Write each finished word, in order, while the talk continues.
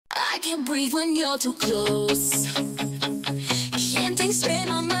can't breathe when you're too close. Can't think straight,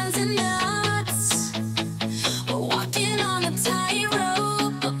 my mind's in knots. We're walking on a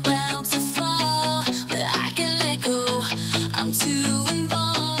tightrope, about to fall, but I can't let go. I'm too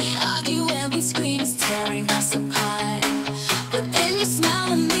involved. We argue and we scream, it's tearing us apart. But then you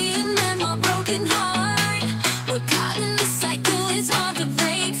smile at me and then my broken heart. We're caught in the cycle, it's hard to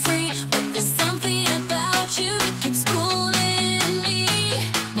break free. But there's something about you that keeps pulling me.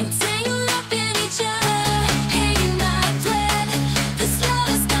 We're tangled up in each other, hanging by a thread. This love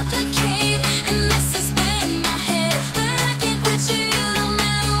is complicated and this is in my head. But I can't quit you no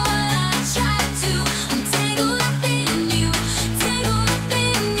matter what I try to. I'm tangled up in you, tangled up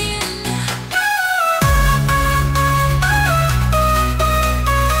in you.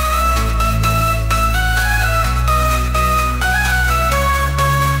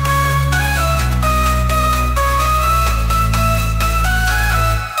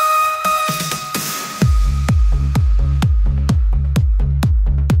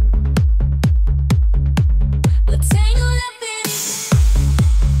 We're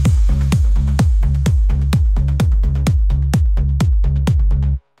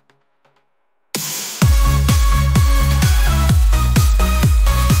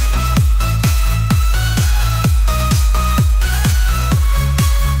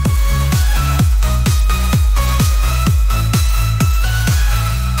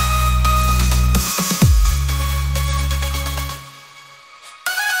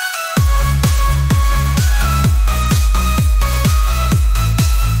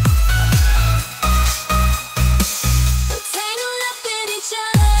tangled up in each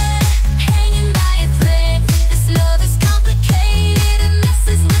other, hanging by a thread. This love is complicated and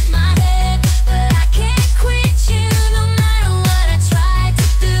messes with my head. But I can't quit you no matter what I try to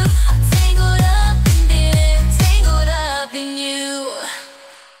do. I'm tangled up in it, tangled up in you.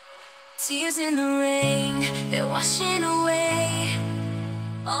 Tears in the rain, they're washing away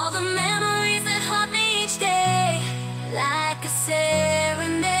all the memories